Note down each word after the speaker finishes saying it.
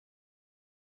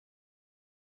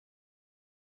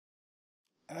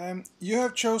You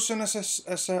have chosen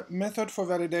as a method for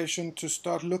validation to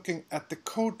start looking at the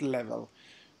code level.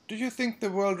 Do you think the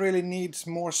world really needs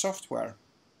more software?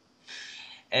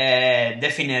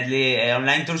 Definitely,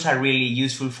 online tools are really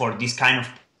useful for this kind of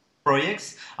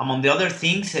projects. Among the other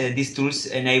things, these tools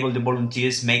enable the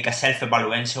volunteers make a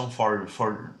self-evaluation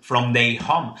from their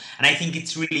home, and I think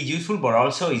it's really useful, but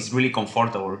also it's really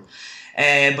comfortable.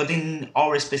 But in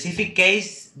our specific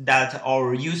case, that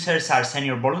our users are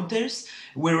senior volunteers,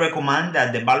 we recommend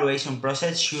that the evaluation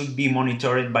process should be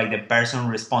monitored by the person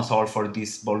responsible for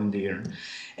this volunteer.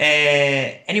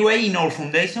 Anyway, in our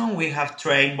foundation, we have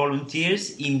trained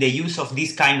volunteers in the use of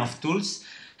this kind of tools.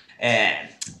 Uh,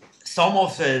 some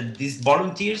of these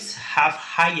volunteers have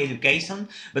high education,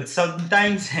 but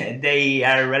sometimes they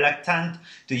are reluctant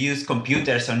to use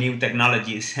computers or new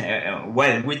technologies.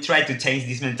 Well, we try to change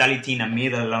this mentality in a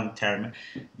middle long term.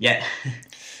 Yeah.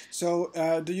 So,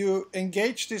 do you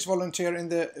engage this volunteer in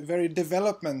the very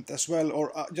development as well,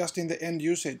 or just in the end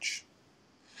usage?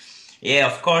 Yeah,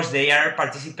 of course, they are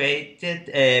participated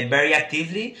very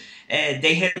actively.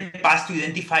 They help us to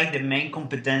identify the main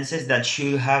competences that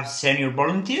should have senior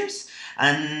volunteers,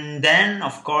 and then,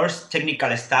 of course,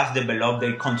 technical staff develop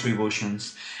their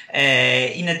contributions.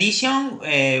 In addition,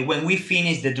 when we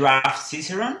finish the draft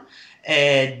Cicerone,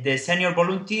 the senior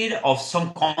volunteer of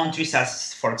some countries,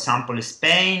 as for example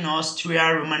Spain,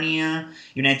 Austria, Romania,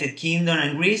 United Kingdom,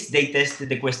 and Greece, they tested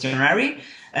the questionnaire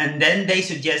and then they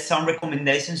suggest some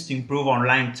recommendations to improve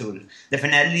online tool.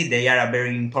 Definitely, they are a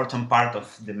very important part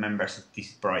of the members of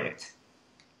this project.